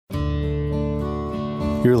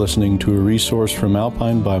You're listening to a resource from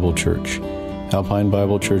Alpine Bible Church. Alpine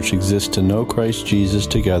Bible Church exists to know Christ Jesus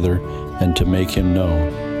together and to make Him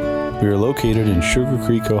known. We are located in Sugar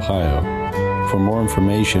Creek, Ohio. For more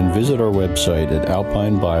information, visit our website at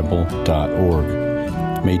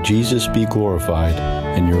alpinebible.org. May Jesus be glorified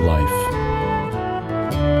in your life.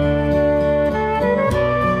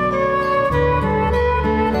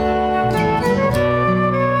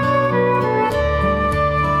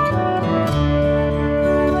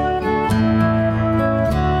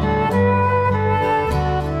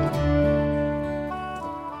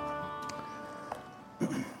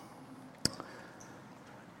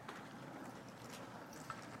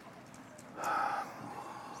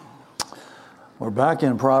 We're back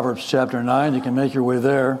in Proverbs chapter 9. You can make your way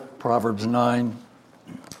there, Proverbs 9.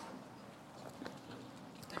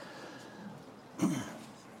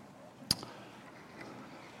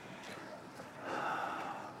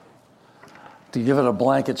 To give it a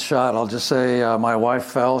blanket shot, I'll just say my wife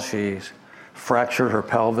fell. She fractured her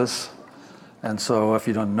pelvis. And so if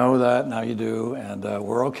you don't know that, now you do. And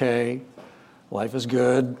we're okay. Life is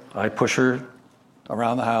good. I push her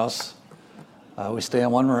around the house. We stay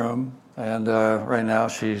in one room. And right now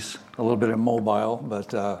she's a little bit immobile,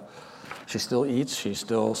 but she still eats, she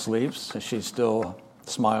still sleeps, she still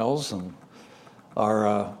smiles. And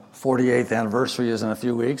our 48th anniversary is in a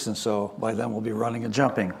few weeks, and so by then we'll be running and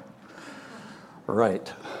jumping.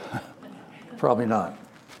 Right. Probably not.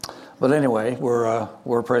 But anyway,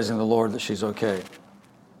 we're praising the Lord that she's okay.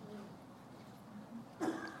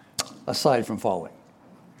 Aside from falling.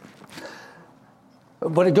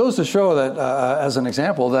 But it goes to show that, as an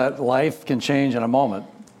example, that life can change in a moment.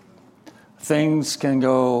 Things can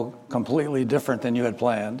go completely different than you had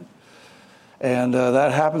planned. And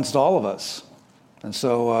that happens to all of us. And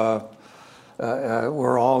so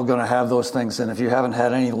we're all going to have those things. And if you haven't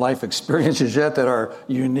had any life experiences yet that are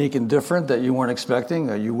unique and different that you weren't expecting,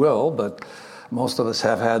 you will, but most of us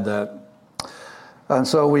have had that. And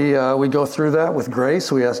so we go through that with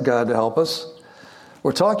grace. We ask God to help us.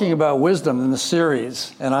 We're talking about wisdom in the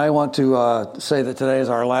series, and I want to say that today is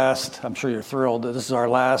our last, I'm sure you're thrilled, that this is our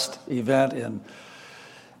last event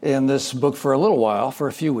in this book for a little while, for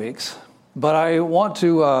a few weeks. But I want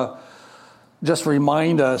to just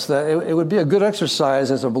remind us that it would be a good exercise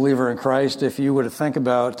as a believer in Christ if you were to think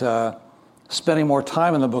about spending more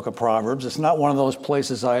time in the book of Proverbs. It's not one of those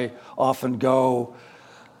places I often go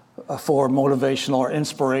for motivational or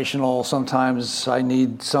inspirational. Sometimes I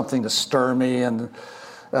need something to stir me, and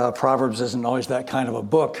Proverbs isn't always that kind of a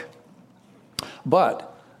book.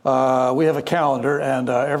 But we have a calendar, and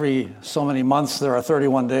every so many months there are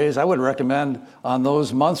 31 days. I would recommend on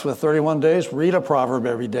those months with 31 days, read a proverb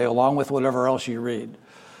every day along with whatever else you read.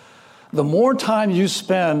 The more time you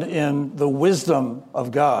spend in the wisdom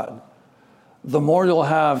of God, the more you'll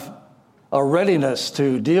have a readiness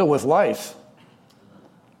to deal with life.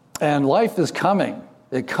 And life is coming.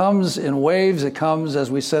 It comes in waves. It comes,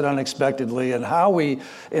 as we said, unexpectedly. And how we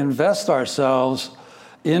invest ourselves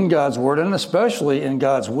in God's Word, and especially in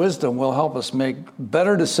God's wisdom, will help us make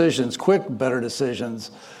better decisions, quick, better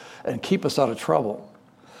decisions, and keep us out of trouble.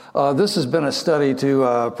 This has been a study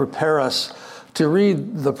to prepare us to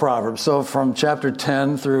read the Proverbs. So from chapter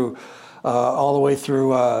 10 through all the way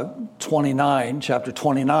through 29, chapter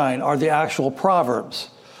 29, are the actual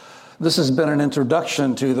Proverbs. This has been an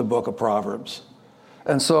introduction to the book of Proverbs.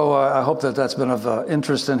 And so I hope that that's been of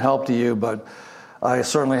interest and help to you, but I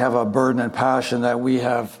certainly have a burden and passion that we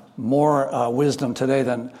have more wisdom today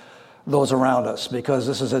than those around us, because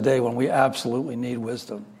this is a day when we absolutely need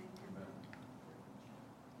wisdom.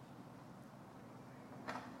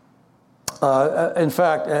 In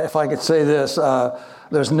fact, if I could say this,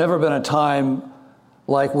 there's never been a time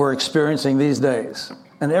like we're experiencing these days.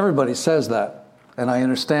 And everybody says that. And I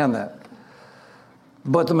understand that.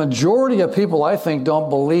 But the majority of people, I think, don't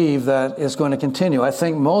believe that it's going to continue. I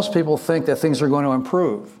think most people think that things are going to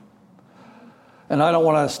improve. And I don't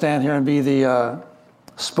want to stand here and be the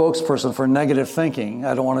spokesperson for negative thinking.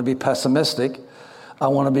 I don't want to be pessimistic. I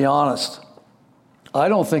want to be honest. I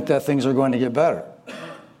don't think that things are going to get better.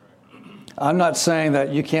 I'm not saying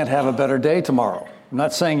that you can't have a better day tomorrow. I'm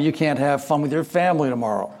not saying you can't have fun with your family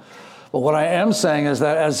tomorrow. But what I am saying is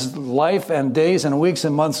that as life and days and weeks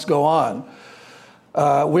and months go on,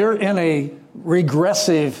 we're in a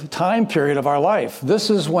regressive time period of our life. This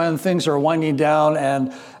is when things are winding down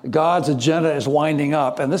and God's agenda is winding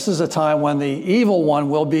up. And this is a time when the evil one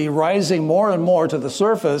will be rising more and more to the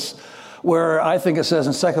surface, where I think it says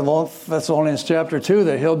in 2 Thessalonians chapter 2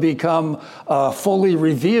 that he'll become fully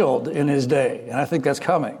revealed in his day. And I think that's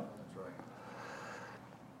coming.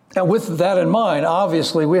 And with that in mind,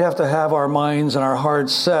 obviously, we have to have our minds and our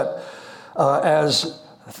hearts set as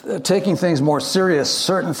taking things more serious.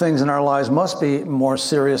 Certain things in our lives must be more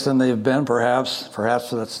serious than they've been, perhaps. Perhaps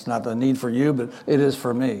that's not the need for you, but it is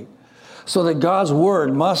for me. So that God's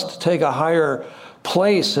Word must take a higher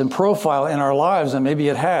place and profile in our lives than maybe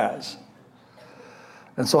it has.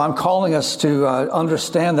 And so I'm calling us to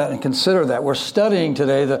understand that and consider that. We're studying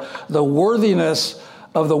today the worthiness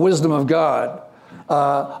of the wisdom of God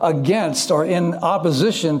against or in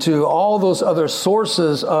opposition to all those other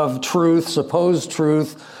sources of truth, supposed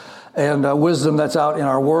truth, and wisdom that's out in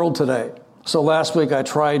our world today. So last week I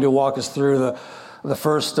tried to walk us through the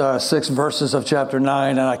first 6 verses of chapter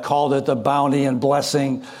 9, and I called it the bounty and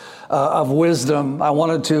blessing of wisdom. I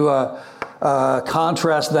wanted to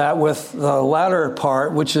contrast that with the latter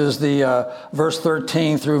part, which is the verse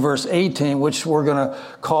 13 through verse 18, which we're going to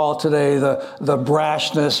call today the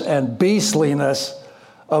brashness and beastliness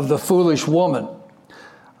of the foolish woman.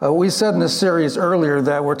 We said in this series earlier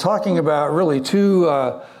that we're talking about really two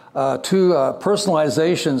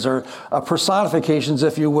personalizations or personifications,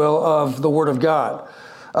 if you will, of the Word of God.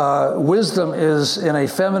 Wisdom is in a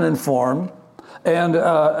feminine form, and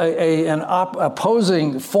an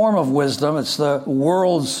opposing form of wisdom, it's the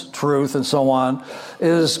world's truth and so on,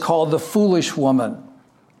 is called the foolish woman.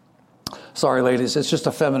 Sorry, ladies, it's just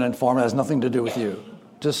a feminine form. It has nothing to do with you,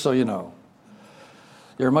 just so you know.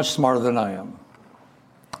 You're much smarter than I am.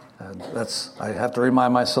 And I have to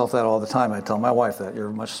remind myself that all the time. I tell my wife that.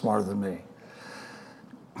 You're much smarter than me.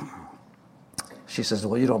 She says,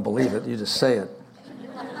 well, you don't believe it. You just say it.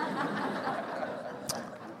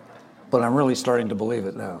 But I'm really starting to believe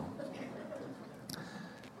it now.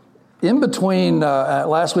 In between,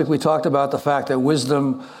 last week we talked about the fact that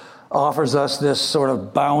wisdom offers us this sort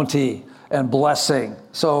of bounty and blessing.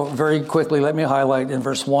 So very quickly, let me highlight in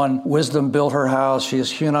verse 1, wisdom built her house. She has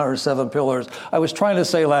hewn out her 7 pillars. I was trying to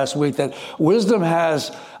say last week that wisdom has,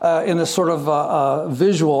 in this sort of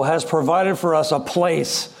visual, has provided for us a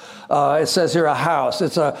place. It says here a house.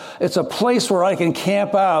 It's a place where I can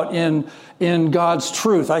camp out in God's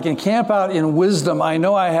truth. I can camp out in wisdom. I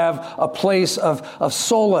know I have a place of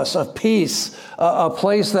solace, of peace, a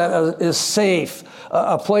place that is safe,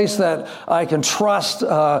 a place that I can trust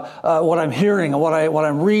what I'm hearing, what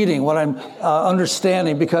I'm reading, what I'm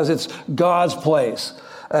understanding, because it's God's place.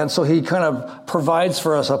 And so he kind of provides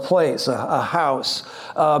for us a place, a house,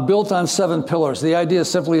 built on 7 pillars. The idea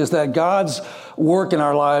simply is that God's work in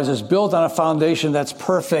our lives is built on a foundation that's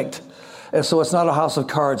perfect. And so it's not a house of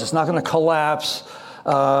cards. It's not going to collapse.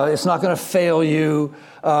 It's not going to fail you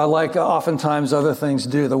like oftentimes other things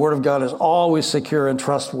do. The Word of God is always secure and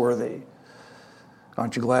trustworthy.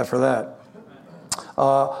 Aren't you glad for that?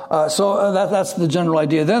 So that's the general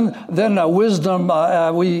idea. Then wisdom,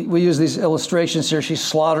 we use these illustrations here. She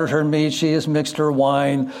slaughtered her meat. She has mixed her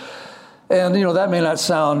wine. And, that may not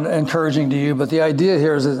sound encouraging to you, but the idea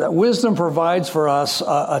here is that wisdom provides for us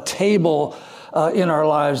a table in our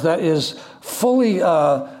lives that is fully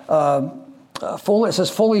it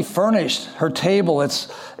says fully furnished. Her table, it's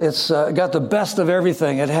got the best of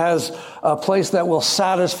everything. It has a place that will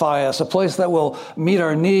satisfy us, a place that will meet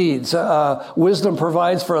our needs. Wisdom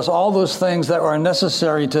provides for us all those things that are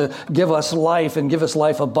necessary to give us life and give us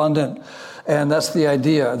life abundant. And that's the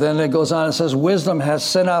idea. Then it goes on and says, wisdom has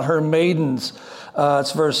sent out her maidens.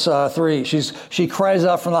 It's verse 3. She cries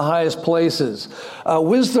out from the highest places.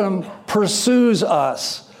 Wisdom pursues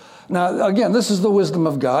us. Now, again, this is the wisdom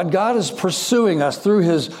of God. God is pursuing us through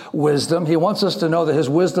his wisdom. He wants us to know that his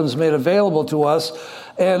wisdom is made available to us.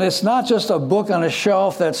 And it's not just a book on a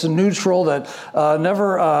shelf that's neutral, that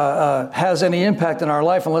never has any impact in our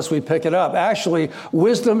life unless we pick it up. Actually,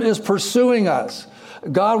 wisdom is pursuing us.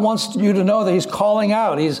 God wants you to know that he's calling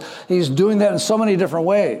out. He's doing that in so many different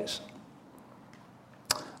ways.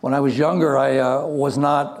 When I was younger, I was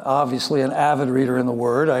not obviously an avid reader in the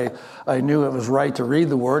Word. I knew it was right to read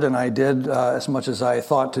the Word, and I did as much as I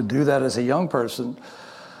thought to do that as a young person.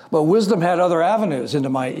 But wisdom had other avenues into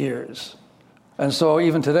my ears. And so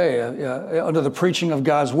even today, under the preaching of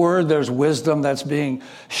God's Word, there's wisdom that's being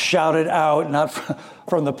shouted out, not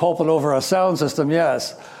from the pulpit over a sound system,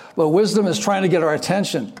 yes. But wisdom is trying to get our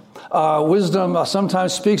attention. Wisdom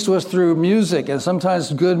sometimes speaks to us through music, and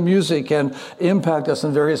sometimes good music can impact us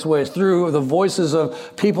in various ways, through the voices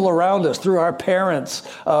of people around us, through our parents,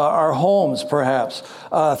 our homes perhaps,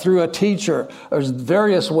 through a teacher. There's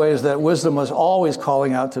various ways that wisdom was always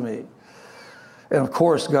calling out to me. And of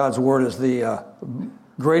course, God's Word is the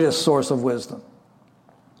greatest source of wisdom.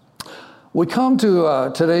 We come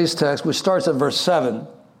to today's text, which starts at verse 7.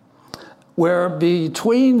 Where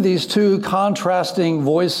between these two contrasting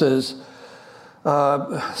voices,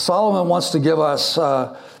 Solomon wants to give us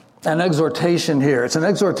an exhortation here. It's an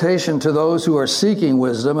exhortation to those who are seeking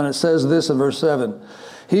wisdom, and it says this in verse 7.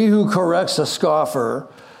 He who corrects a scoffer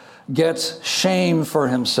gets shame for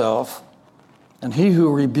himself, and he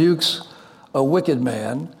who rebukes a wicked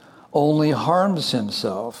man only harms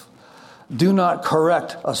himself. Do not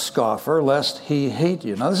correct a scoffer, lest he hate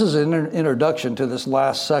you. Now, this is an introduction to this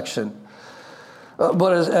last section.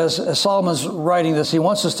 But as Solomon's writing this, he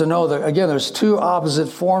wants us to know that, again, there's two opposite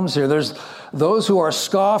forms here. There's those who are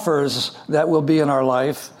scoffers that will be in our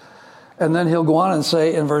life. And then he'll go on and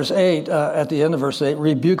say in verse 8, at the end of verse 8,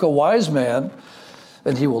 rebuke a wise man,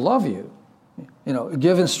 and he will love you.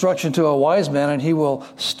 Give instruction to a wise man, and he will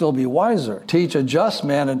still be wiser. Teach a just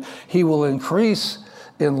man, and he will increase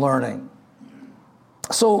in learning.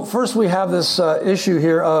 So first we have this issue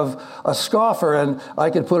here of a scoffer, and I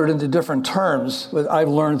could put it into different terms that I've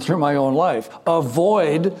learned through my own life.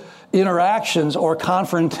 Avoid interactions or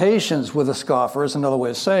confrontations with a scoffer is another way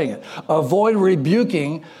of saying it. Avoid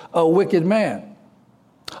rebuking a wicked man.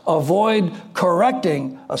 Avoid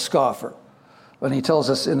correcting a scoffer. And he tells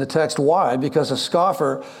us in the text why, because a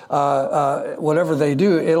scoffer, whatever they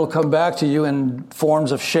do, it'll come back to you in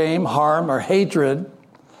forms of shame, harm, or hatred.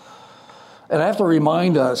 And I have to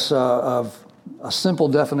remind us of a simple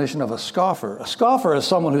definition of a scoffer. A scoffer is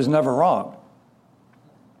someone who's never wrong.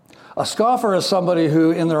 A scoffer is somebody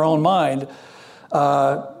who, in their own mind,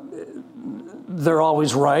 they're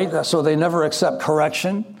always right, so they never accept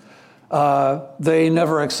correction. They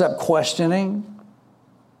never accept questioning.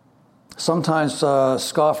 Sometimes a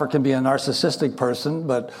scoffer can be a narcissistic person,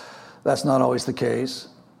 but that's not always the case.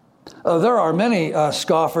 There are many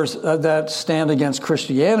scoffers that stand against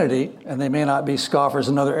Christianity, and they may not be scoffers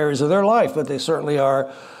in other areas of their life, but they certainly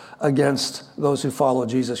are against those who follow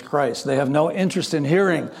Jesus Christ. They have no interest in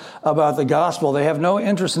hearing about the gospel. They have no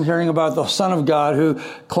interest in hearing about the Son of God who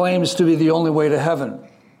claims to be the only way to heaven.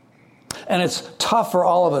 And it's tough for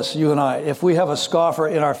all of us, you and I, if we have a scoffer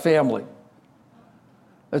in our family.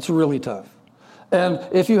 It's really tough. And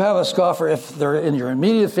if you have a scoffer, if they're in your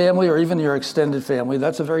immediate family or even your extended family,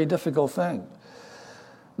 that's a very difficult thing.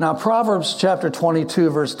 Now, Proverbs chapter 22,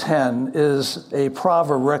 verse 10 is a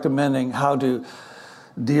proverb recommending how to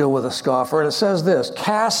deal with a scoffer. And it says this,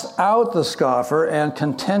 cast out the scoffer and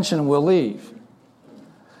contention will leave.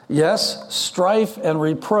 Yes, strife and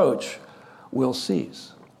reproach will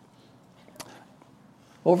cease.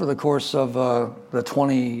 Over the course of the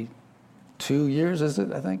 22 years, is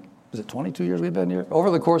it, I think? Is it 22 years we've been here? Over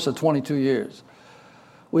the course of 22 years,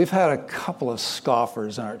 we've had a couple of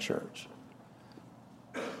scoffers in our church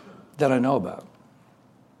that I know about.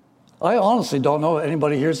 I honestly don't know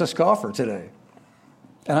anybody here's a scoffer today.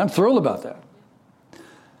 And I'm thrilled about that.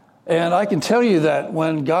 And I can tell you that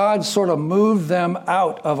when God sort of moved them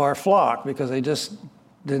out of our flock because they just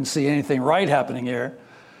didn't see anything right happening here,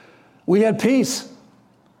 we had peace.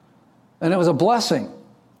 And it was a blessing.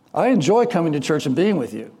 I enjoy coming to church and being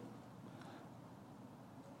with you.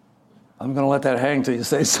 I'm going to let that hang till you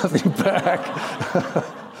say something back.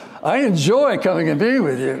 I enjoy coming and being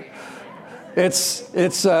with you.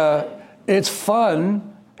 It's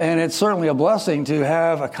fun, and it's certainly a blessing to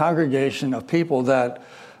have a congregation of people that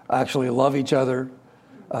actually love each other,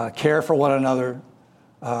 care for one another,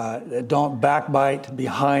 that don't backbite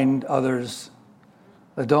behind others,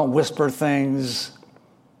 that don't whisper things,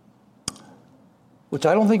 which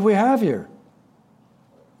I don't think we have here.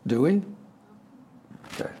 Do we?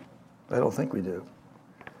 Okay. I don't think we do.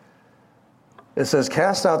 It says,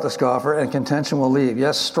 cast out the scoffer and contention will leave.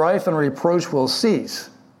 Yes, strife and reproach will cease.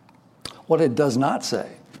 What it does not say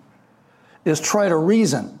is try to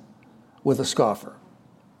reason with a scoffer.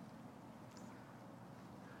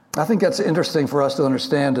 I think that's interesting for us to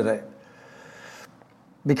understand today.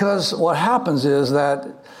 Because what happens is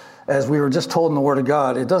that, as we were just told in the Word of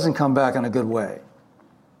God, it doesn't come back in a good way.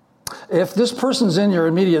 If this person's in your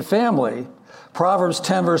immediate family, Proverbs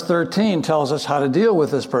 10, verse 13 tells us how to deal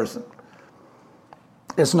with this person.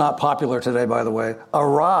 It's not popular today, by the way. A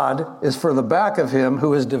rod is for the back of him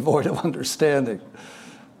who is devoid of understanding.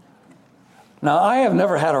 Now, I have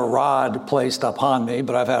never had a rod placed upon me,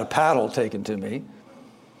 but I've had a paddle taken to me.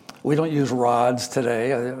 We don't use rods today.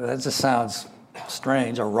 That just sounds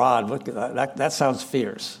strange. A rod, look at that. That sounds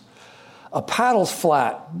fierce. A paddle's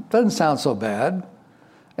flat. Doesn't sound so bad.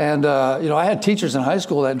 And, I had teachers in high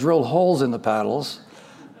school that drilled holes in the paddles,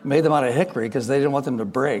 made them out of hickory because they didn't want them to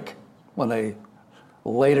break when they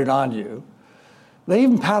laid it on you. They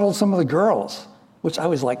even paddled some of the girls, which I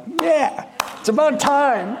was like, yeah, it's about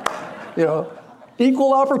time,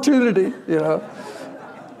 equal opportunity,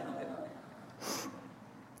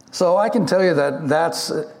 So I can tell you that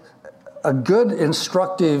that's a good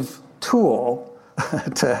instructive tool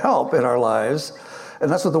to help in our lives. And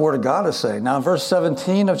that's what the Word of God is saying. Now, verse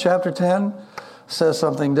 17 of chapter 10 says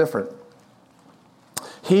something different.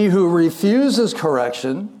 He who refuses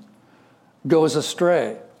correction goes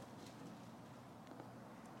astray.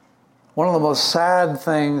 One of the most sad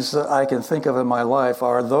things that I can think of in my life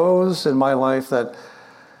are those in my life that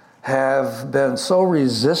have been so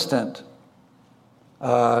resistant,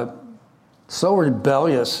 so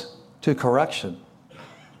rebellious to correction.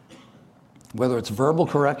 Whether it's verbal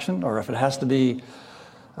correction or if it has to be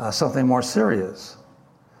something more serious.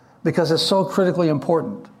 Because it's so critically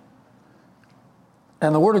important.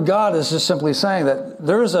 And the Word of God is just simply saying that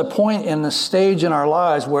there is a point in the stage in our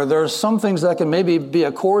lives where there's some things that can maybe be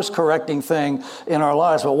a course-correcting thing in our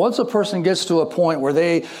lives. But once a person gets to a point where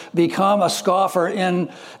they become a scoffer in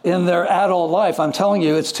their adult life, I'm telling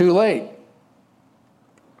you, it's too late.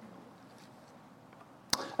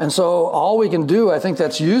 And so all we can do, I think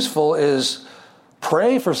that's useful, is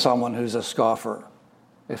pray for someone who's a scoffer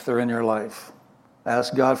if they're in your life.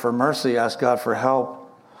 Ask God for mercy. Ask God for help.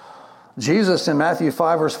 Jesus in Matthew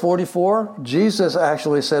 5, verse 44, Jesus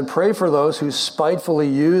actually said, pray for those who spitefully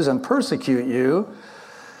use and persecute you.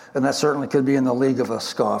 And that certainly could be in the league of a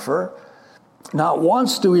scoffer. Not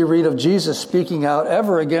once do we read of Jesus speaking out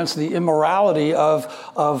ever against the immorality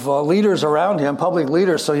of leaders around him, public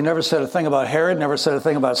leaders. So he never said a thing about Herod, never said a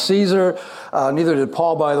thing about Caesar. Neither did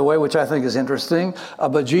Paul, by the way, which I think is interesting.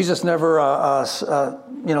 But Jesus never,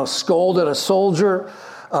 scolded a soldier.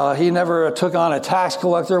 He never took on a tax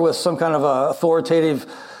collector with some kind of authoritative,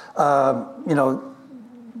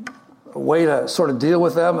 way to sort of deal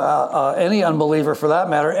with them. Any unbeliever, for that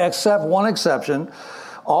matter, except one exception.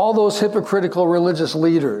 All those hypocritical religious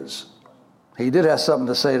leaders, he did have something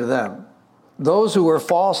to say to them. Those who were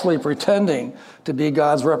falsely pretending to be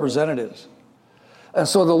God's representatives. And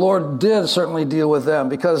so the Lord did certainly deal with them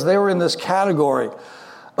because they were in this category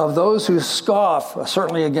of those who scoff,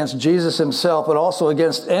 certainly against Jesus himself, but also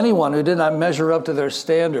against anyone who did not measure up to their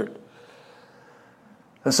standard.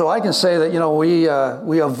 And so I can say that,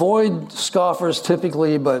 we avoid scoffers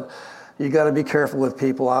typically, but you got to be careful with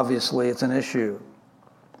people. Obviously, it's an issue.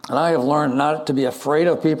 And I have learned not to be afraid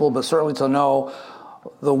of people, but certainly to know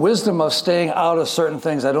the wisdom of staying out of certain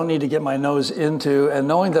things I don't need to get my nose into, and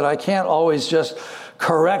knowing that I can't always just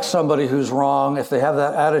correct somebody who's wrong. If they have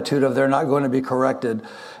that attitude of they're not going to be corrected,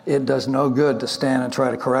 it does no good to stand and try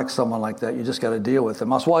to correct someone like that. You just got to deal with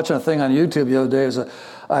them. I was watching a thing on YouTube the other day.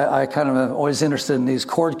 I kind of am always interested in these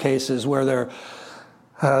court cases where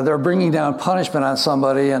they're bringing down punishment on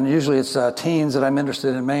somebody, and usually it's teens that I'm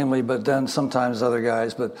interested in mainly, but then sometimes other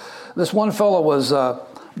guys. But this one fellow was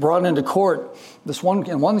brought into court.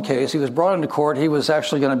 In one case, he was brought into court. He was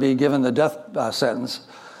actually going to be given the death sentence.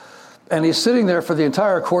 And he's sitting there for the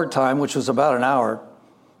entire court time, which was about an hour.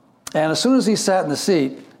 And as soon as he sat in the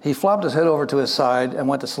seat, he flopped his head over to his side and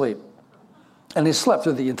went to sleep. And he slept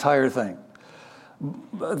through the entire thing.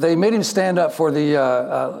 They made him stand up for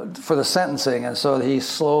the sentencing, and so he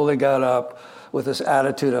slowly got up with this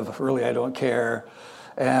attitude of, really, I don't care.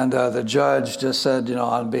 And the judge just said,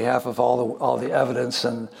 on behalf of all the evidence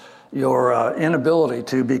and your inability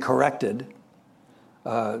to be corrected,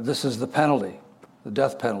 this is the penalty, the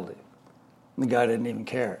death penalty. And the guy didn't even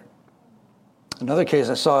care. Another case,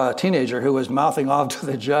 I saw a teenager who was mouthing off to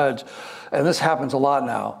the judge, and this happens a lot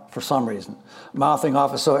now for some reason. Mouthing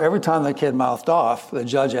off, so every time the kid mouthed off, the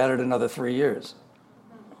judge added another 3 years.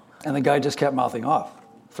 And the guy just kept mouthing off.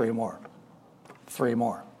 3 more. 3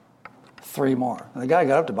 more. 3 more. And the guy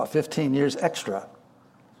got up to about 15 years extra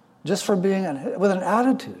just for being with an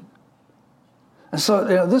attitude. And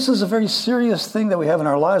so this is a very serious thing that we have in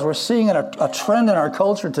our lives. We're seeing a trend in our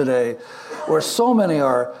culture today where so many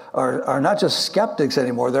are not just skeptics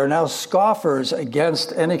anymore. They're now scoffers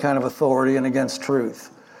against any kind of authority and against truth.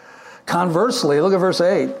 Conversely, look at verse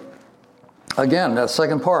 8. Again, that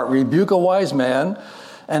second part. Rebuke a wise man,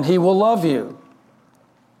 and he will love you.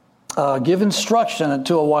 Give instruction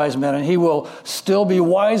to a wise man, and he will still be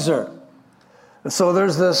wiser. And so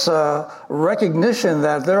there's this recognition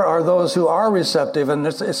that there are those who are receptive, and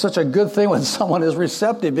it's such a good thing when someone is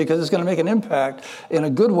receptive because it's going to make an impact in a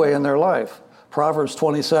good way in their life. Proverbs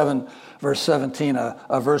 27, verse 17,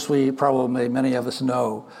 a verse we probably many of us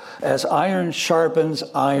know. As iron sharpens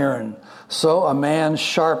iron, so a man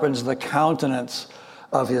sharpens the countenance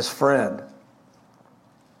of his friend.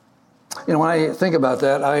 When I think about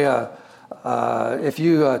that, If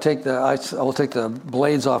you I will take the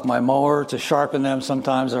blades off my mower to sharpen them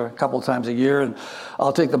sometimes, or a couple times a year, and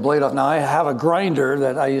I'll take the blade off. Now, I have a grinder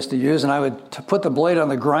that I used to use, and I would put the blade on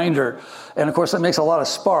the grinder, and of course, that makes a lot of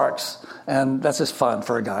sparks, and that's just fun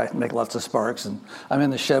for a guy, make lots of sparks. And I'm in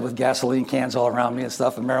the shed with gasoline cans all around me and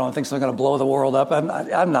stuff, and Marilyn thinks I'm going to blow the world up.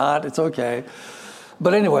 I'm not. It's okay.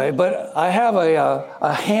 But anyway, I have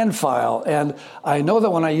a hand file, and I know that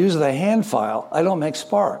when I use the hand file, I don't make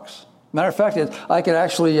sparks. Matter of fact, I could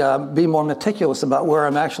actually be more meticulous about where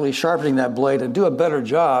I'm actually sharpening that blade and do a better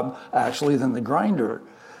job, actually, than the grinder.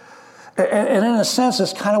 And in a sense,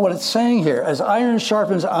 that's kind of what it's saying here, as iron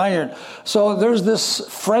sharpens iron. So there's this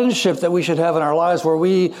friendship that we should have in our lives where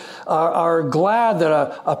we are glad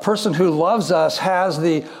that a person who loves us has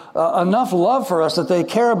the enough love for us that they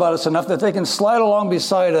care about us enough that they can slide along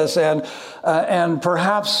beside us and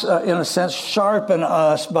perhaps, in a sense, sharpen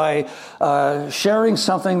us by sharing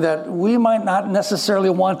something that we might not necessarily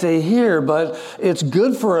want to hear, but it's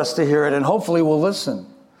good for us to hear it, and hopefully we'll listen.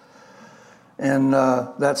 In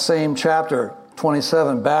that same chapter,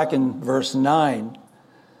 27, back in verse 9,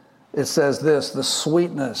 it says this: the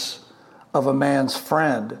sweetness of a man's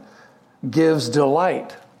friend gives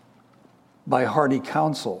delight by hearty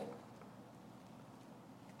counsel.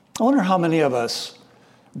 I wonder how many of us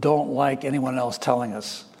don't like anyone else telling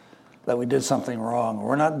us that we did something wrong, or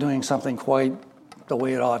we're not doing something quite the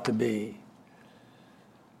way it ought to be.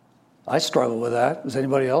 I struggle with that. Does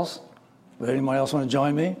anybody else? Would anybody else want to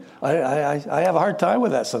join me? I have a hard time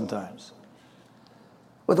with that sometimes.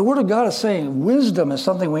 But the Word of God is saying wisdom is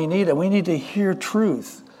something we need, and we need to hear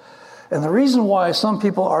truth. And the reason why some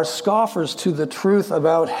people are scoffers to the truth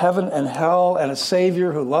about heaven and hell and a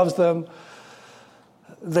Savior who loves them,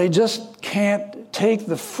 they just can't take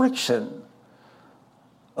the friction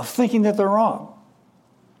of thinking that they're wrong.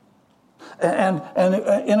 And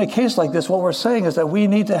in a case like this, what we're saying is that we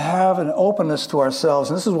need to have an openness to ourselves.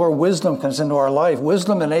 And this is where wisdom comes into our life.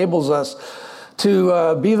 Wisdom enables us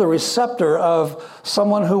to be the receptor of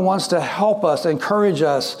someone who wants to help us, encourage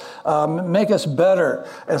us, make us better.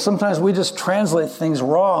 And sometimes we just translate things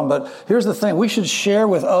wrong. But here's the thing. We should share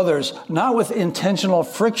with others, not with intentional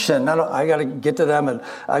friction. I got to get to them and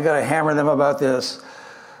I got to hammer them about this.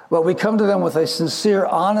 But we come to them with a sincere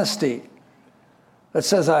honesty that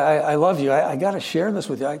says, I love you. I got to share this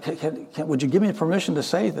with you. Would you give me permission to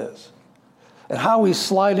say this? And how we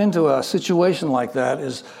slide into a situation like that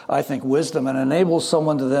is, I think, wisdom, and enables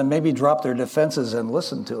someone to then maybe drop their defenses and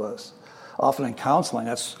listen to us. Often in counseling,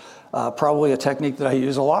 that's probably a technique that I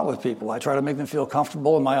use a lot with people. I try to make them feel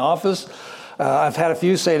comfortable in my office. I've had a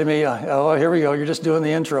few say to me, oh, here we go. You're just doing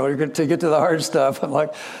the intro. You're going to get to the hard stuff. I'm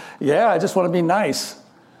like, yeah, I just want to be nice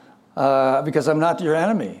because I'm not your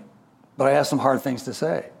enemy. But I have some hard things to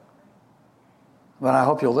say. But I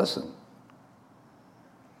hope you'll listen.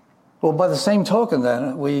 Well, by the same token,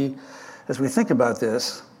 then, as we think about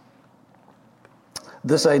this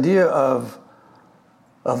idea of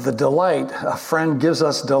the delight, a friend gives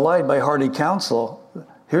us delight by hearty counsel.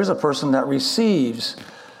 Here's a person that receives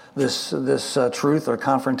this truth or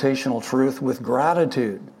confrontational truth with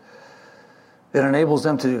gratitude. It enables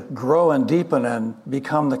them to grow and deepen and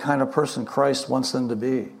become the kind of person Christ wants them to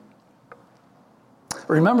be.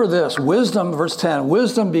 Remember this, wisdom, verse 10,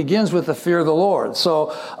 wisdom begins with the fear of the Lord.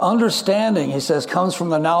 So understanding, he says, comes from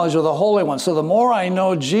the knowledge of the Holy One. So the more I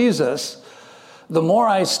know Jesus, the more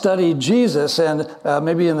I study Jesus, and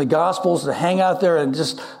maybe in the Gospels to hang out there and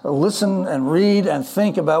just listen and read and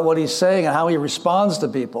think about what he's saying and how he responds to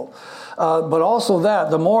people. But also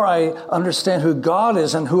the more I understand who God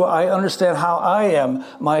is and who I understand how I am,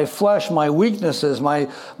 my flesh, my weaknesses, my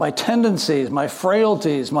tendencies, my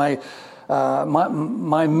frailties, my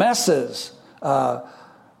messes,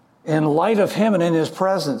 in light of him and in his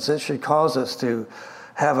presence, it should cause us to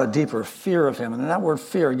have a deeper fear of him. And that word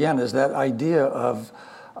fear, again, is that idea of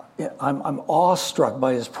I'm awestruck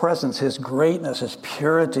by his presence, his greatness, his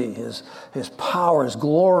purity, his power, his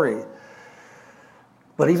glory,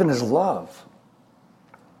 but even his love.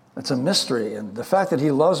 It's a mystery, and the fact that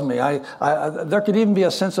he loves me, there could even be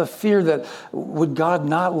a sense of fear that, would God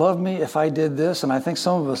not love me if I did this? And I think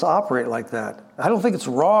some of us operate like that. I don't think it's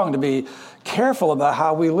wrong to be careful about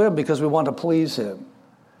how we live because we want to please him.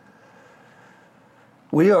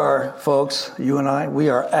 We are, folks, you and I, we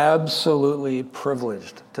are absolutely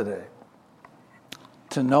privileged today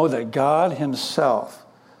to know that God himself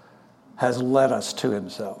has led us to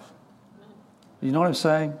himself. You know what I'm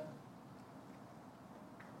saying?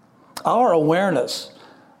 Our awareness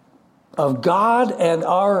of God and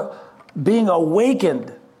our being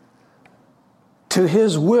awakened to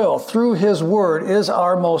his will through his word is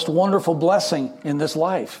our most wonderful blessing in this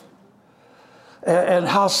life. And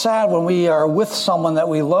how sad when we are with someone that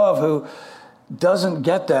we love who doesn't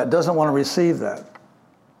get that, doesn't want to receive that.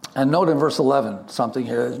 And note in verse 11 something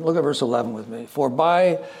here. Look at verse 11 with me. For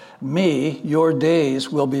by me your days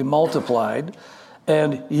will be multiplied,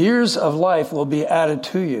 and years of life will be added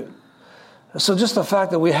to you. So just the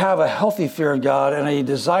fact that we have a healthy fear of God and a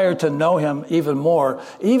desire to know him even more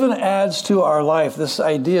even adds to our life this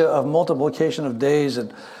idea of multiplication of days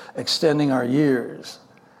and extending our years.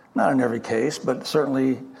 Not in every case, but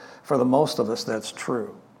certainly for the most of us that's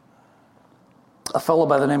true. A fellow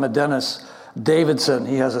by the name of Dennis Davidson,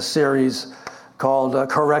 he has a series called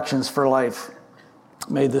Corrections for Life,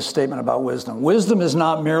 made this statement about wisdom. Wisdom is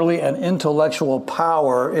not merely an intellectual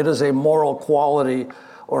power, it is a moral quality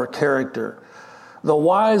or character. The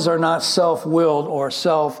wise are not self-willed or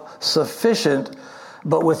self-sufficient,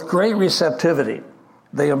 but with great receptivity.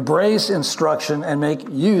 They embrace instruction and make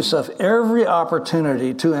use of every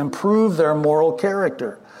opportunity to improve their moral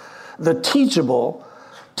character. The teachable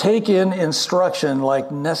take in instruction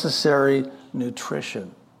like necessary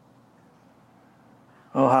nutrition.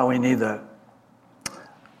 Oh, how we need that.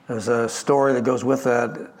 There's a story that goes with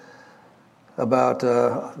that about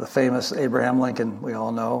the famous Abraham Lincoln, we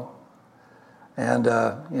all know. And,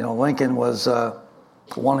 Lincoln was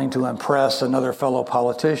wanting to impress another fellow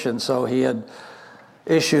politician, so he had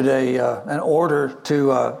issued an order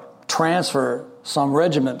to transfer some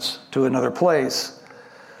regiments to another place.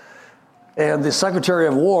 And the Secretary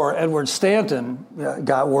of War, Edward Stanton,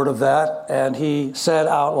 got word of that, and he said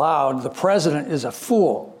out loud, "The president is a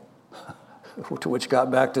fool," to which got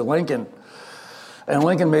back to Lincoln. And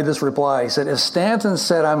Lincoln made this reply. He said, "If Stanton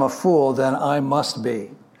said I'm a fool, then I must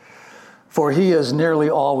be, for he is nearly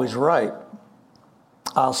always right.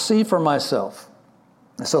 I'll see for myself."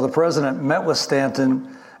 And so the president met with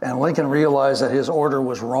Stanton, and Lincoln realized that his order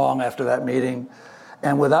was wrong after that meeting,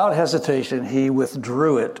 and without hesitation, he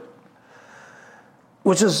withdrew it.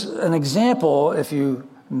 Which is an example, if you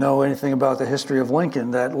know anything about the history of Lincoln,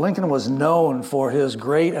 that Lincoln was known for his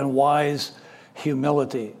great and wise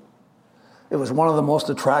humility. It was one of the most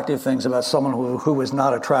attractive things about someone who was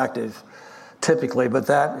not attractive, typically, but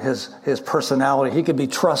that his personality, he could be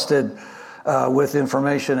trusted with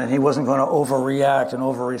information, and he wasn't going to overreact and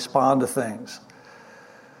overrespond to things.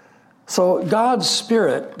 So God's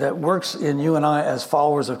Spirit that works in you and I as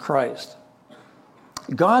followers of Christ,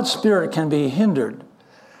 God's Spirit can be hindered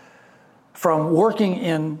from working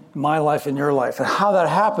in my life and your life. And how that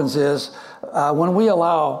happens is when we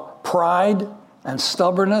allow pride and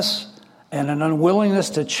stubbornness and an unwillingness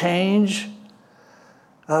to change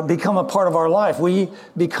become a part of our life. We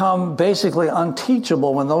become basically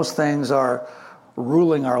unteachable when those things are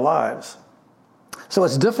ruling our lives. So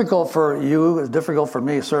it's difficult for you, it's difficult for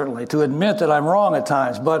me certainly, to admit that I'm wrong at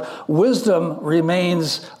times, but wisdom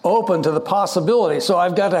remains open to the possibility. So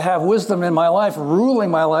I've got to have wisdom in my life, ruling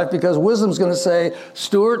my life, because wisdom's going to say,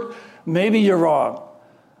 "Stuart, maybe you're wrong.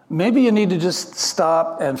 Maybe you need to just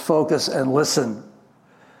stop and focus and listen."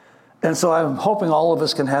 And so I'm hoping all of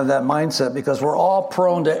us can have that mindset, because we're all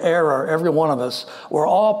prone to error, every one of us. We're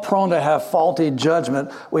all prone to have faulty judgment.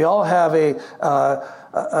 We all have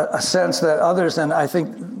a sense that others, and I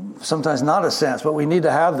think sometimes not a sense, but we need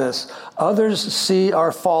to have this, others see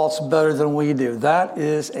our faults better than we do. That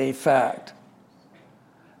is a fact.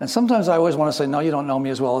 And sometimes I always want to say, "No, you don't know me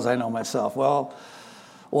as well as I know myself." Well,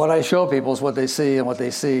 what I show people is what they see, and what they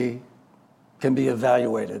see can be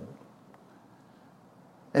evaluated.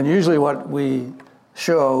 And usually what we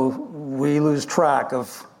show, we lose track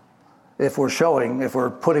of if we're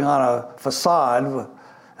putting on a facade.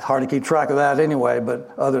 It's hard to keep track of that anyway, but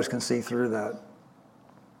others can see through that.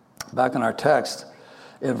 Back in our text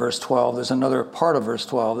in verse 12, there's another part of verse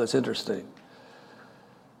 12 that's interesting.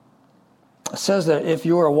 It says that if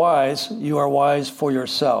you are wise for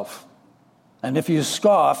yourself. And if you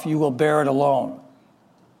scoff, you will bear it alone.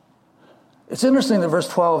 It's interesting that verse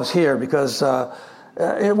 12 is here, because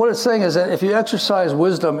what it's saying is that if you exercise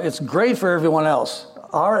wisdom, it's great for everyone else.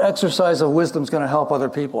 Our exercise of wisdom is going to help other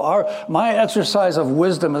people. My exercise of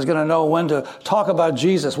wisdom is going to know when to talk about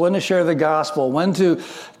Jesus, when to share the gospel, when to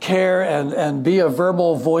care and be a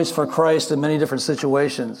verbal voice for Christ in many different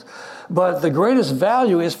situations. But the greatest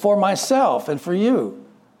value is for myself and for you.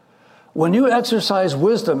 When you exercise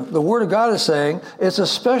wisdom, the Word of God is saying it's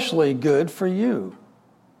especially good for you.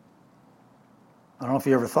 I don't know if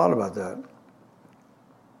you ever thought about that.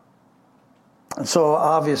 And so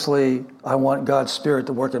obviously, I want God's Spirit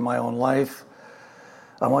to work in my own life.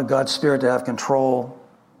 I want God's Spirit to have control.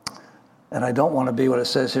 And I don't want to be what it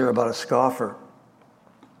says here about a scoffer.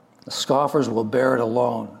 The scoffers will bear it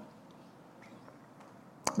alone.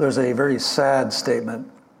 There's a very sad statement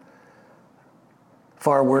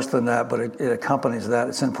far worse than that, but it accompanies that.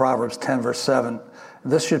 It's in Proverbs 10, verse 7.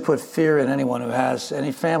 This should put fear in anyone who has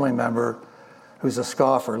any family member who's a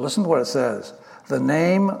scoffer. Listen to what it says. The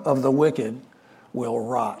name of the wicked will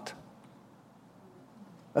rot.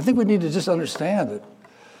 I think we need to just understand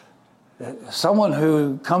that someone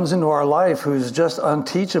who comes into our life who's just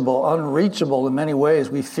unteachable, unreachable in many ways,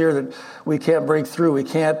 we fear that we can't break through, we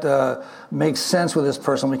can't make sense with this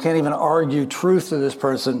person, we can't even argue truth to this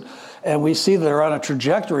person, and we see that they're on a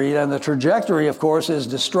trajectory, and the trajectory, of course, is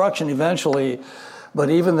destruction eventually, but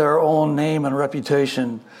even their own name and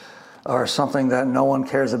reputation are something that no one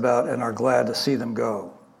cares about and are glad to see them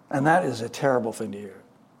go. And that is a terrible thing to hear.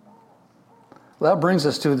 Well, that brings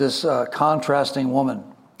us to this contrasting woman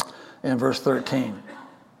in verse 13.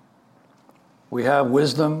 We have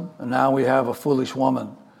wisdom, and now we have a foolish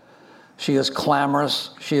woman. She is clamorous,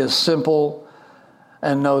 she is simple,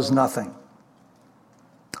 and knows nothing.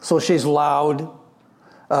 So she's loud,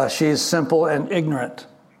 she's simple and ignorant.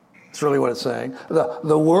 That's really what it's saying.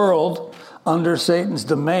 The world under Satan's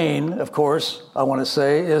domain, of course, I want to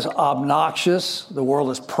say, is obnoxious. The world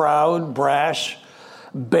is proud, brash,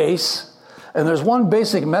 base. And there's one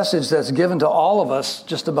basic message that's given to all of us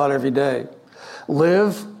just about every day.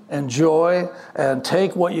 Live, enjoy, and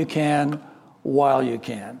take what you can while you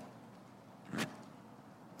can.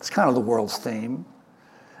 It's kind of the world's theme.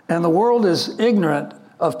 And the world is ignorant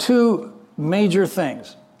of two major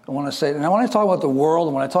things. I want to say, and when I talk about the world,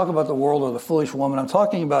 and when I talk about the world or the foolish woman, I'm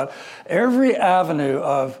talking about every avenue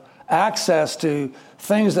of access to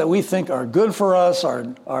things that we think are good for us,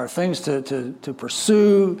 are things to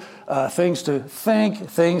pursue, things to think,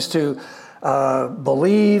 things to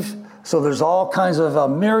believe. So there's all kinds of a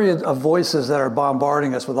myriad of voices that are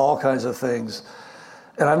bombarding us with all kinds of things.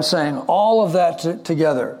 And I'm saying all of that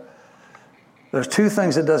together, there's two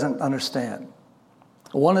things it doesn't understand.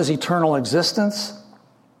 One is eternal existence,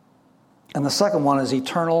 and the second one is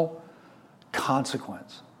eternal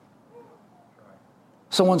consequence.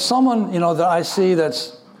 So when someone, that I see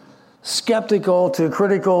that's skeptical to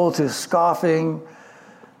critical to scoffing,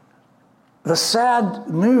 the sad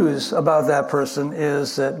news about that person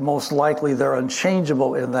is that most likely they're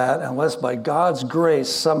unchangeable in that unless by God's grace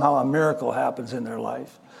somehow a miracle happens in their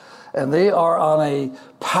life. And they are on a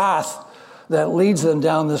path that leads them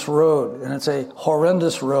down this road. And it's a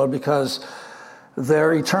horrendous road because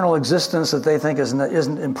their eternal existence that they think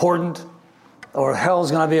isn't important, or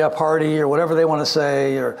hell's going to be a party, or whatever they want to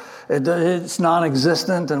say, or it's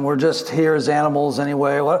non-existent and we're just here as animals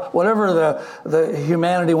anyway, whatever the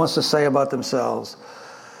humanity wants to say about themselves.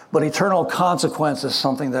 But eternal consequence is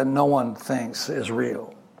something that no one thinks is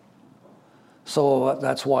real. So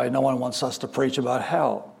that's why no one wants us to preach about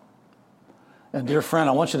hell. And dear friend,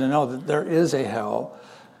 I want you to know that there is a hell.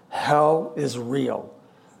 Hell is real.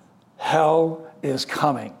 Hell is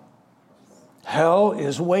coming. Hell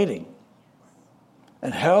is waiting.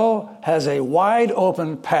 And hell has a wide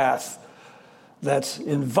open path that's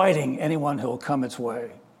inviting anyone who will come its way.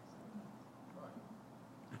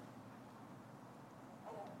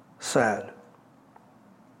 Sad.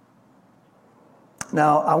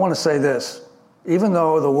 Now, I want to say this. Even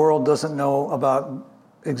though the world doesn't know about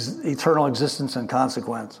eternal existence and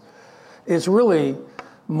consequence, it's really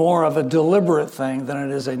more of a deliberate thing than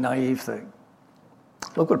it is a naive thing.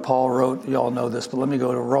 Look what Paul wrote. You all know this, but let me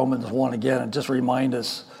go to Romans 1 again and just remind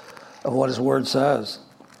us of what his word says.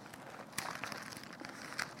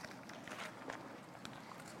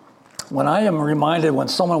 When I am reminded when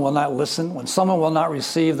someone will not listen, when someone will not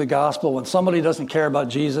receive the gospel, when somebody doesn't care about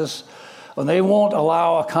Jesus, when they won't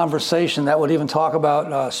allow a conversation that would even talk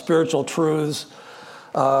about spiritual truths,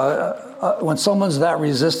 when someone's that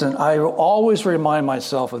resistant, I always remind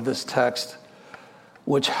myself of this text,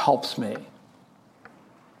 which helps me.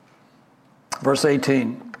 Verse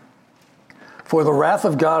 18, for the wrath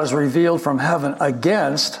of God is revealed from heaven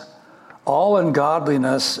against all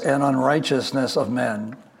ungodliness and unrighteousness of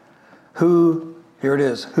men who, here it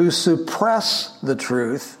is, who suppress the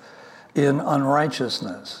truth in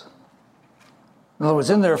unrighteousness. In other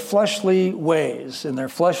words, in their fleshly ways, in their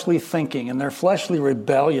fleshly thinking, in their fleshly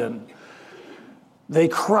rebellion, they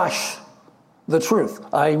crush the truth.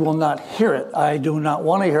 I will not hear it. I do not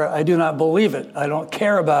want to hear it. I do not believe it. I don't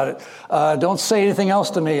care about it. Don't say anything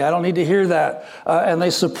else to me. I don't need to hear that. And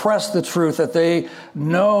they suppress the truth, that they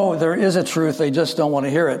know there is a truth. They just don't want to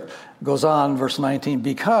hear it. It goes on, verse 19,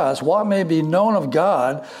 because what may be known of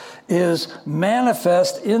God is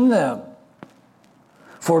manifest in them,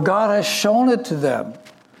 for God has shown it to them.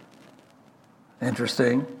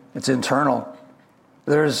 Interesting. It's internal.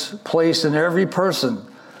 There's placed in every person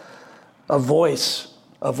a voice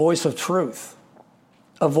of truth,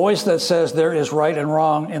 A voice that says there is right and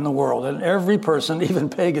wrong in the world. And every person, even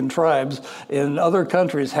pagan tribes in other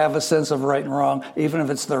countries, have a sense of right and wrong, even if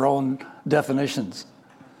it's their own definitions.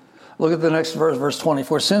 Look at the next verse, verse 20.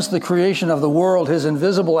 For since the creation of the world, his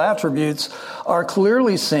invisible attributes are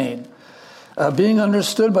clearly seen, being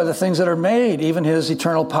understood by the things that are made, even his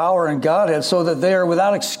eternal power and Godhead, so that they are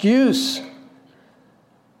without excuse.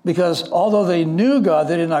 Because although they knew God,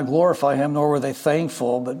 they did not glorify him, nor were they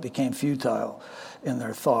thankful, but became futile in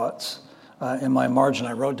their thoughts. In my margin,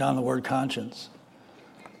 I wrote down the word conscience.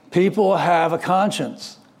 People have a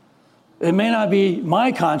conscience. It may not be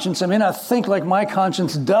my conscience. It may not think like my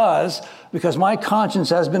conscience does, because my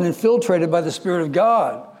conscience has been infiltrated by the Spirit of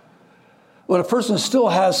God. But a person still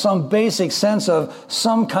has some basic sense of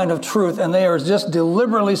some kind of truth, and they are just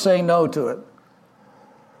deliberately saying no to it.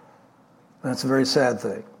 That's a very sad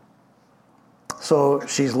thing. So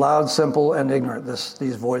she's loud, simple, and ignorant,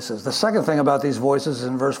 these voices. The second thing about these voices is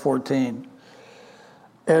in verse 14.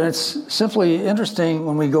 And it's simply interesting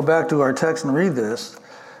when we go back to our text and read this,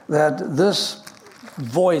 that this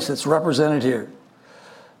voice that's represented here,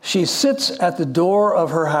 she sits at the door of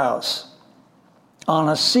her house on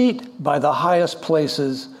a seat by the highest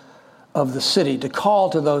places of the city to call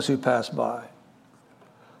to those who pass by.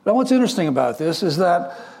 Now, what's interesting about this is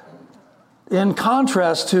that in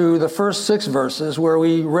contrast to the first 6 verses where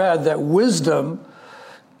we read that wisdom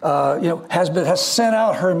has sent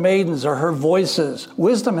out her maidens or her voices.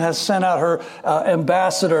 Wisdom has sent out her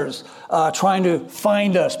ambassadors trying to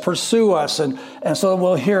find us, pursue us, and so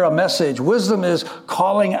we'll hear a message. Wisdom is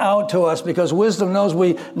calling out to us because wisdom knows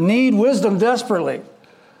we need wisdom desperately.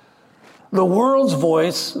 The world's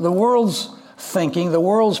voice, the world's thinking, the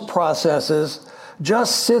world's processes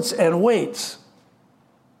just sits and waits.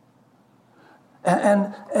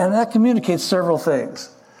 And that communicates several things.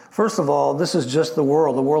 First of all, this is just the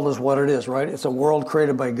world. The world is what it is, right? It's a world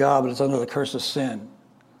created by God, but it's under the curse of sin.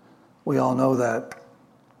 We all know that.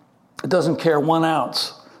 It doesn't care 1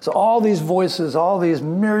 ounce. So all these voices, all these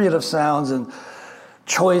myriad of sounds and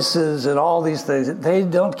choices and all these things, they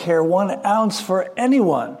don't care 1 ounce for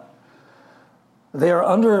anyone. They are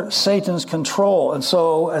under Satan's control. And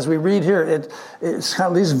so as we read here, it's kind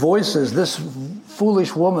of these voices. This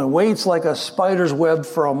foolish woman waits like a spider's web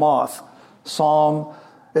for a moth. Psalm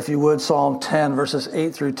 10, verses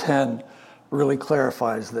 8 through 10 really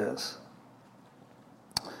clarifies this.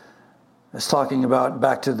 It's talking about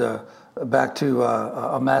back to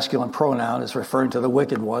a masculine pronoun. It's referring to the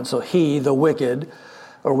wicked one. So he, the wicked,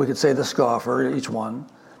 or we could say the scoffer, each one,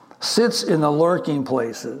 sits in the lurking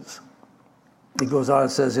places. He goes on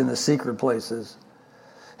and says, in the secret places.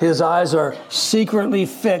 His eyes are secretly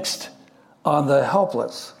fixed on the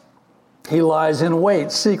helpless. He lies in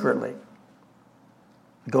wait secretly.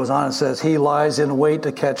 He goes on and says, he lies in wait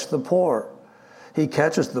to catch the poor. He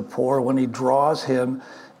catches the poor when he draws him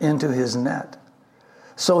into his net.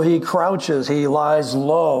 So he crouches, he lies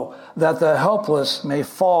low, that the helpless may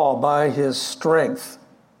fall by his strength.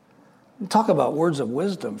 We talk about words of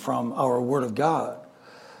wisdom from our Word of God,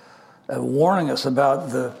 warning us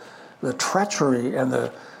about the treachery and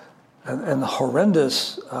the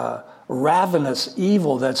horrendous, ravenous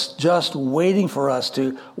evil that's just waiting for us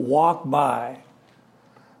to walk by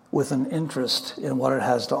with an interest in what it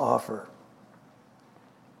has to offer.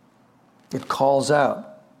 It calls out.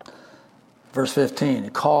 Verse 15,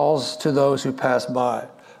 it calls to those who pass by.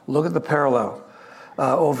 Look at the parallel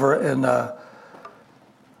over in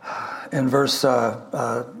verse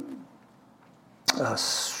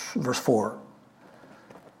 4.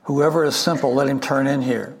 Whoever is simple, let him turn in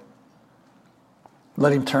here.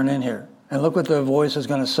 Let him turn in here. And look what the voice is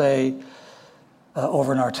going to say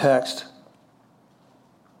over in our text.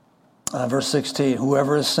 Verse 16,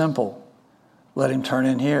 whoever is simple, let him turn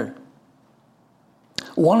in here.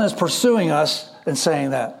 One is pursuing us and saying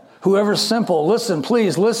that. Whoever's simple, listen,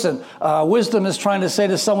 please listen. Wisdom is trying to say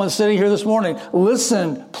to someone sitting here this morning,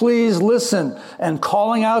 listen, please listen, and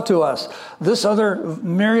calling out to us. This other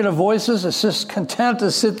myriad of voices is just content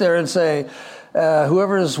to sit there and say,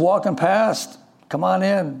 whoever is walking past, come on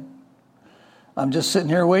in. I'm just sitting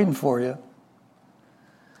here waiting for you.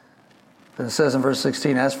 And it says in verse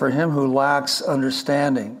 16, as for him who lacks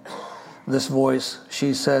understanding, this voice,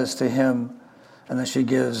 she says to him, and then she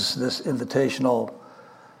gives this invitational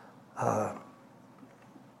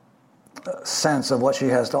sense of what she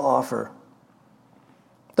has to offer.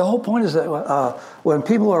 The whole point is that when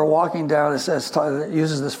people are walking down, it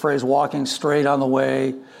uses this phrase, walking straight on the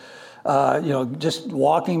way, just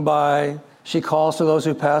walking by. She calls to those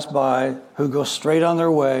who pass by, who go straight on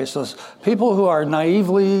their way. So people who are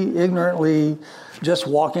naively, ignorantly just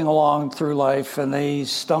walking along through life, and they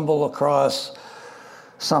stumble across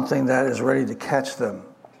something that is ready to catch them.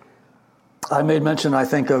 I made mention, I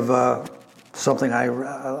think, of something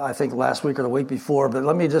I think last week or the week before, but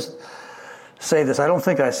let me just say this. I don't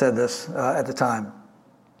think I said this at the time.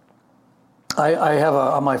 I have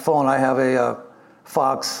on my phone, I have a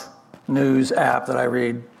Fox News app that I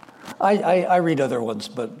read. I read other ones,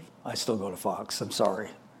 but I still go to Fox. I'm sorry.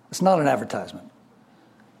 It's not an advertisement.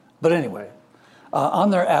 But anyway,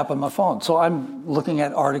 on their app on my phone. So I'm looking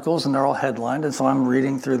at articles, and they're all headlined, and so I'm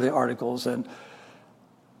reading through the articles, and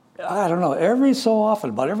I don't know, every so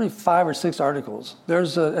often, about every 5 or 6 articles,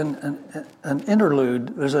 there's an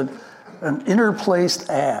interlude, there's an interplaced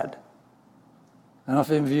ad. I don't know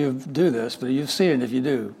if any of you do this, but you've seen it if you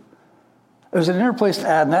do. There's an interplaced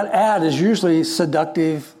ad, and that ad is usually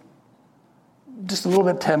seductive, just a little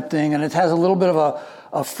bit tempting, and it has a little bit of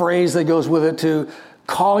a phrase that goes with it to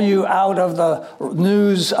call you out of the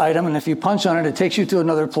news item, and if you punch on it, it takes you to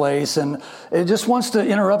another place, and it just wants to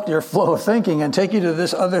interrupt your flow of thinking and take you to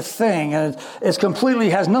this other thing, and it completely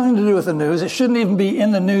has nothing to do with the news. It shouldn't even be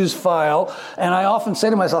in the news file, and I often say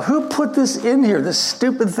to myself, who put this in here, this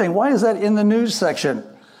stupid thing? Why is that in the news section?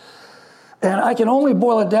 And I can only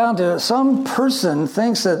boil it down to some person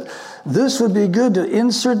thinks that this would be good to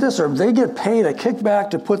insert this, or they get paid a kickback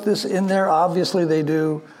to put this in there. Obviously they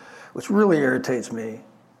do, which really irritates me.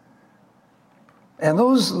 And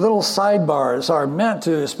those little sidebars are meant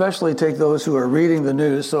to especially take those who are reading the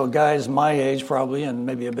news, so guys my age probably, and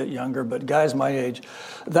maybe a bit younger, but guys my age,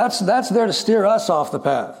 that's there to steer us off the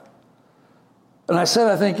path. And I said,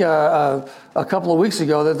 I think, a couple of weeks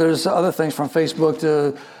ago that there's other things from Facebook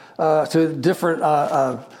to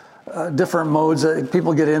different modes that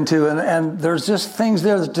people get into, and there's just things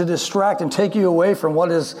there to distract and take you away from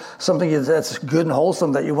what is something that's good and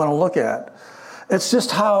wholesome that you want to look at. It's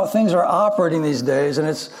just how things are operating these days, and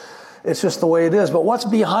it's just the way it is. But what's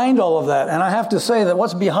behind all of that? And I have to say that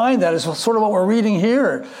what's behind that is sort of what we're reading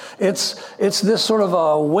here. It's this sort of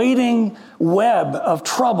a waiting web of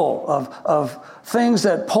trouble, of things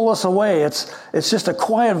that pull us away. It's just a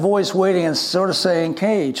quiet voice waiting and sort of saying,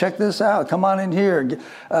 hey, check this out. Come on in here.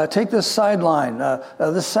 Take this sideline.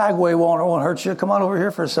 This Segway won't hurt you. Come on over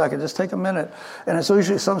here for a second. Just take a minute. And it's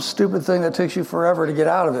usually some stupid thing that takes you forever to get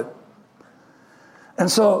out of it. And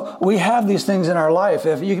so we have these things in our life.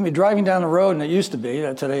 If you can be driving down the road, and it used to be,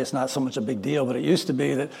 today it's not so much a big deal, but it used to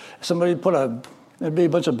be that somebody there'd be a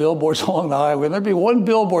bunch of billboards along the highway, and there'd be one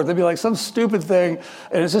billboard, there'd be like some stupid thing,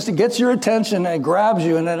 and it gets your attention and grabs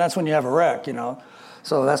you, and then that's when you have a wreck,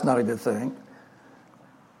 So that's not a good thing.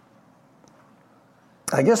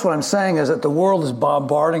 I guess what I'm saying is that the world is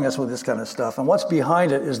bombarding us with this kind of stuff, and what's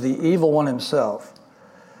behind it is the evil one himself.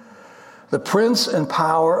 The prince and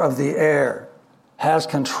power of the air has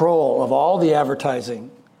control of all the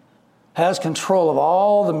advertising, has control of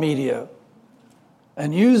all the media,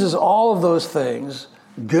 and uses all of those things,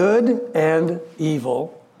 good and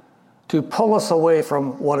evil, to pull us away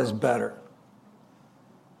from what is better.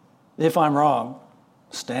 If I'm wrong,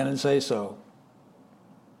 stand and say so.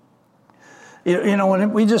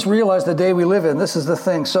 When we just realize the day we live in, this is the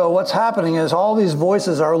thing. So what's happening is all these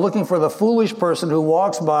voices are looking for the foolish person who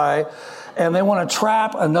walks by, and they want to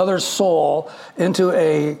trap another soul into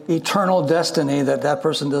a eternal destiny that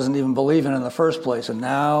person doesn't even believe in the first place. And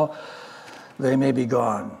now they may be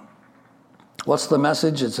gone. What's the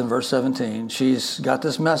message? It's in verse 17. She's got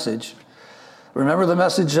this message. Remember the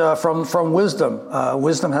message from wisdom.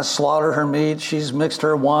 Wisdom has slaughtered her meat. She's mixed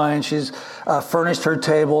her wine. She's furnished her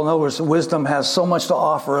table. In other words, wisdom has so much to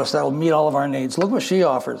offer us that will meet all of our needs. Look what she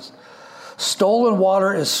offers. Stolen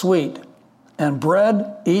water is sweet, and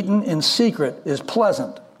bread eaten in secret is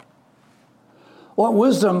pleasant. What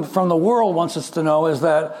wisdom from the world wants us to know is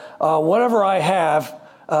that whatever I have,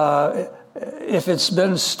 if it's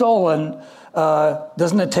been stolen,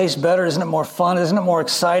 doesn't it taste better? Isn't it more fun? Isn't it more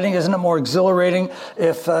exciting? Isn't it more exhilarating?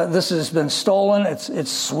 If this has been stolen,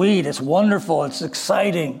 it's sweet, it's wonderful, it's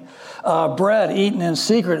exciting. Bread eaten in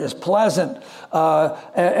secret is pleasant.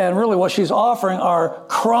 And really what she's offering are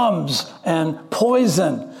crumbs and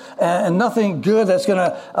poison and nothing good that's going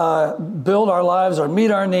to build our lives or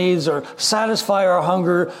meet our needs or satisfy our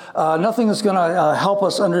hunger. Nothing that's going to help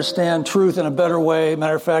us understand truth in a better way.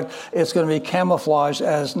 Matter of fact, it's going to be camouflaged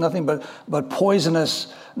as nothing but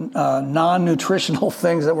poisonous, non-nutritional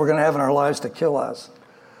things that we're going to have in our lives to kill us.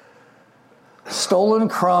 Stolen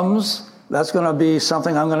crumbs, that's going to be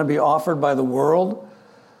something I'm going to be offered by the world.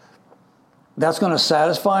 That's going to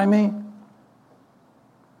satisfy me.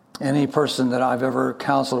 Any person that I've ever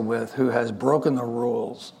counseled with who has broken the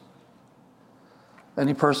rules,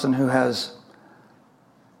 any person who has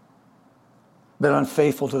been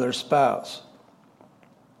unfaithful to their spouse,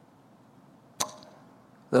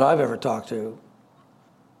 that I've ever talked to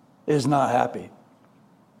is not happy.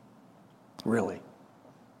 Really.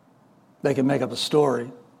 They can make up a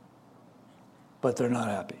story, but they're not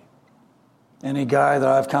happy. Any guy that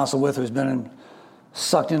I've counseled with who's been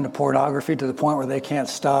sucked into pornography to the point where they can't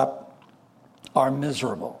stop are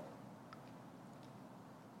miserable.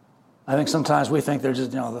 I think sometimes we think they're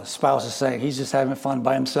just, the spouse is saying he's just having fun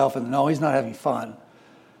by himself, and no, he's not having fun.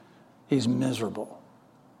 He's miserable.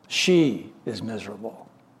 She is miserable.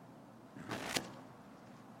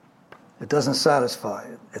 It doesn't satisfy.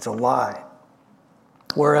 It's a lie.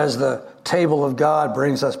 Whereas the table of God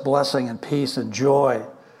brings us blessing and peace and joy.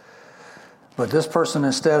 But this person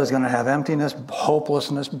instead is going to have emptiness,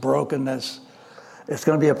 hopelessness, brokenness. It's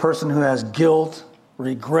going to be a person who has guilt,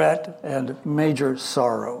 regret, and major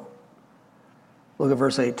sorrow. Look at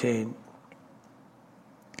verse 18.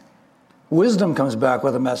 Wisdom comes back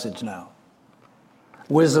with a message now.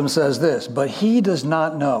 Wisdom says this, but he does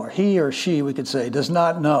not know, or he or she, we could say, does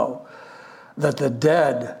not know that the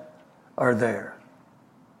dead are there.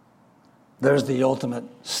 There's the ultimate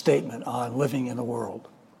statement on living in the world.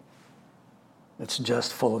 It's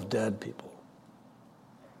just full of dead people.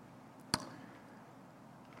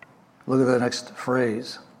 Look at the next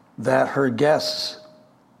phrase. That her guests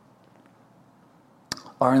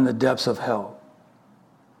are in the depths of hell.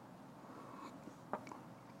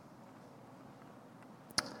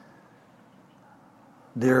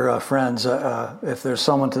 Dear friends, if there's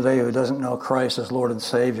someone today who doesn't know Christ as Lord and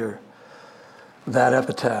Savior, that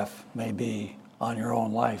epitaph may be on your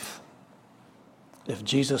own life. If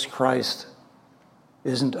Jesus Christ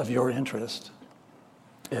isn't of your interest,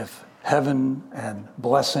 if heaven and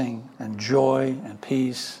blessing and joy and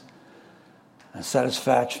peace and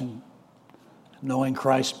satisfaction, knowing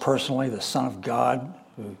Christ personally, the Son of God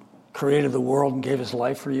who created the world and gave his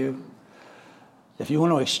life for you, if you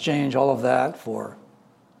want to exchange all of that for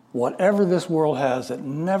whatever this world has that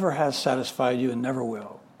never has satisfied you and never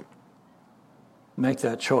will, make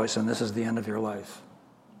that choice, and this is the end of your life.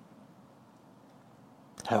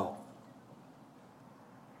 Hell.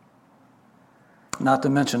 Not to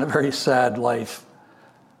mention a very sad life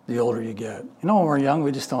the older you get. When we're young,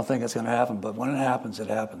 we just don't think it's going to happen, but when it happens, it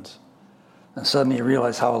happens. And suddenly you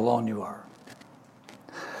realize how alone you are.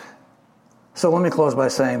 So let me close by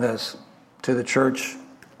saying this to the church.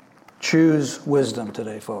 Choose wisdom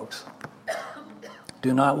today, folks.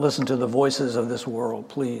 Do not listen to the voices of this world,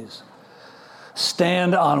 please.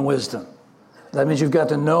 Stand on wisdom. That means you've got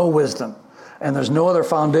to know wisdom. And there's no other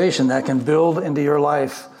foundation that can build into your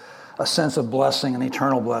life a sense of blessing and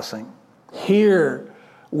eternal blessing. Hear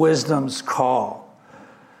wisdom's call.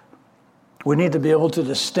 We need to be able to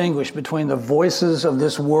distinguish between the voices of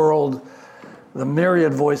this world, the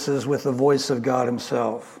myriad voices, with the voice of God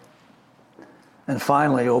himself. And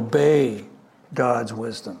finally, obey God's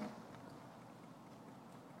wisdom.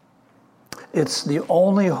 It's the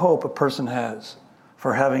only hope a person has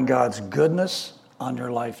for having God's goodness on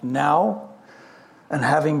your life now and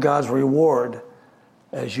having God's reward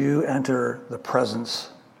as you enter the presence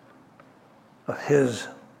of his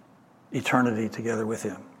eternity together with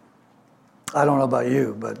him. I don't know about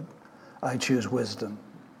you, but I choose wisdom.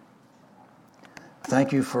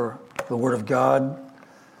 Thank you for the Word of God.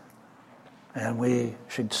 And we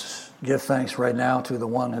should give thanks right now to the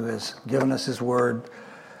one who has given us his word,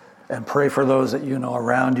 and pray for those that you know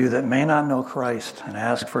around you that may not know Christ, and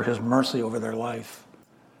ask for his mercy over their life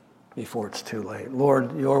before it's too late.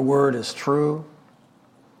 Lord, your word is true.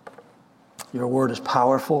 Your word is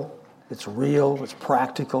powerful. It's real. It's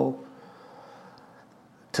practical.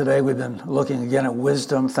 Today we've been looking again at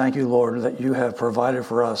wisdom. Thank you, Lord, that you have provided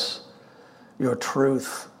for us your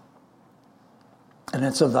truth. And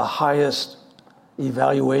it's of the highest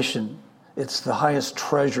evaluation. It's the highest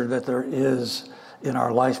treasure that there is in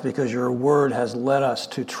our life, because your word has led us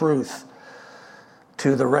to truth,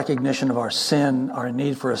 to the recognition of our sin, our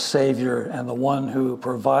need for a Savior, and the one who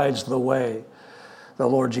provides the way, the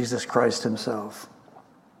Lord Jesus Christ himself.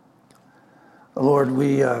 Lord,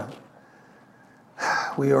 we are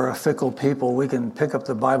a fickle people. We can pick up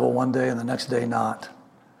the Bible one day and the next day not.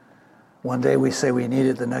 One day we say we need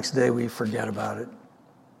it, the next day we forget about it.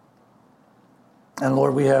 And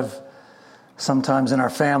Lord, we have sometimes in our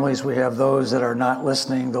families, we have those that are not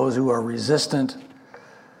listening, those who are resistant.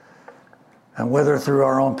 And whether through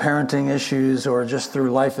our own parenting issues or just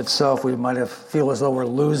through life itself, we might feel as though we're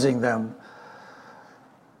losing them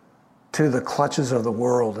to the clutches of the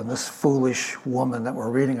world and this foolish woman that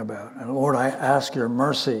we're reading about. And Lord, I ask your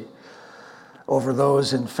mercy over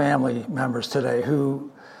those in family members today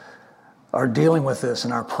who are dealing with this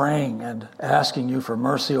and are praying and asking you for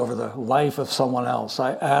mercy over the life of someone else.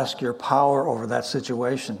 I ask your power over that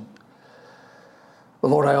situation. But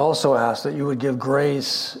Lord, I also ask that you would give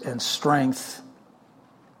grace and strength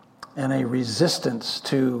and a resistance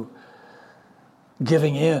to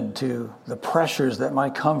giving in to the pressures that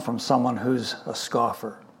might come from someone who's a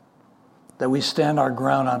scoffer. That we stand our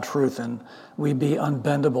ground on truth and we be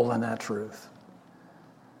unbendable in that truth.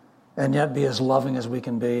 And yet be as loving as we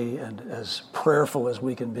can be and as prayerful as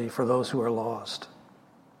we can be for those who are lost.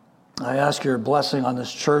 I ask your blessing on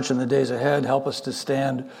this church in the days ahead. Help us to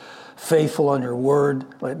stand faithful on your word.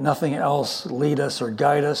 Let nothing else lead us or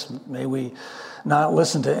guide us. May we not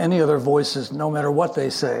listen to any other voices, no matter what they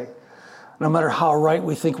say. No matter how right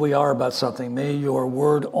we think we are about something, may your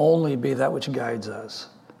word only be that which guides us.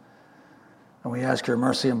 And we ask your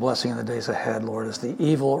mercy and blessing in the days ahead, Lord. As the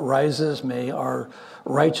evil rises, may our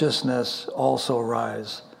righteousness also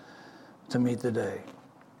rise to meet the day.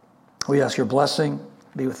 We ask your blessing.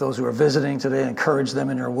 Be with those who are visiting today. Encourage them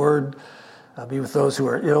in your word. Be with those who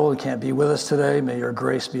are ill and can't be with us today. May your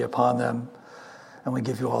grace be upon them. And we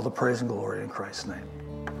give you all the praise and glory in Christ's name.